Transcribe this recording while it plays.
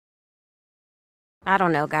I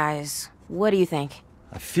don't know, guys. What do you think?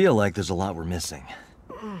 I feel like there's a lot we're missing.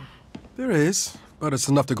 There is, but it's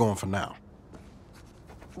enough to go on for now.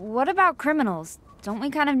 What about criminals? Don't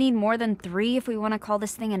we kind of need more than 3 if we want to call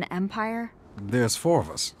this thing an empire? There's 4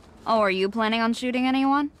 of us. Oh, are you planning on shooting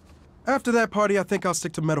anyone? After that party, I think I'll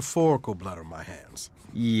stick to metaphorical blood on my hands.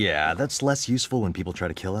 Yeah, that's less useful when people try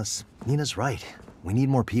to kill us. Nina's right. We need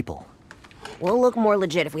more people. We'll look more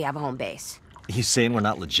legit if we have a home base. You saying we're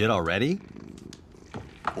not legit already?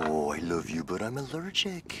 Oh, I love you, but I'm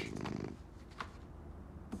allergic.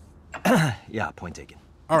 Yeah, point taken.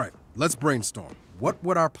 All right, let's brainstorm. What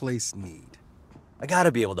would our place need? I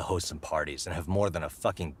gotta be able to host some parties and have more than a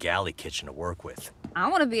fucking galley kitchen to work with. I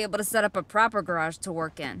want to be able to set up a proper garage to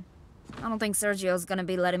work in. I don't think Sergio's gonna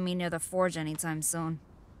be letting me near the forge anytime soon.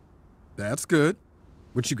 That's good.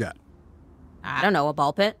 What you got? I don't know, a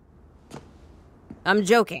ball pit? I'm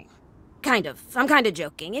joking. Kind of. I'm kind of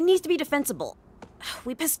joking. It needs to be defensible.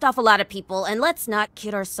 We pissed off a lot of people, and let's not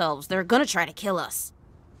kid ourselves. They're gonna try to kill us.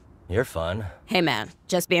 You're fun. Hey man,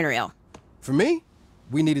 just being real. For me,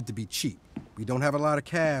 we need it to be cheap. We don't have a lot of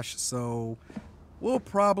cash, so we'll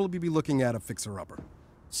probably be looking at a fixer-upper.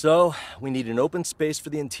 So, we need an open space for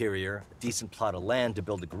the interior, a decent plot of land to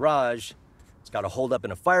build a garage. It's gotta hold up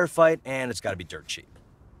in a firefight, and it's gotta be dirt cheap.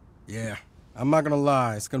 Yeah, I'm not gonna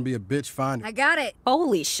lie, it's gonna be a bitch finding. I got it.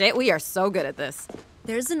 Holy shit, we are so good at this.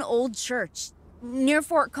 There's an old church near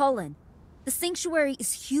Fort Cullen. The sanctuary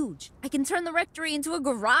is huge. I can turn the rectory into a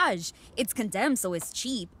garage. It's condemned, so it's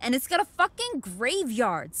cheap. And it's got a fucking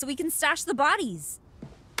graveyard, so we can stash the bodies.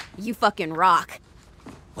 You fucking rock.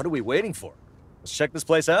 What are we waiting for? Let's check this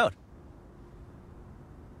place out.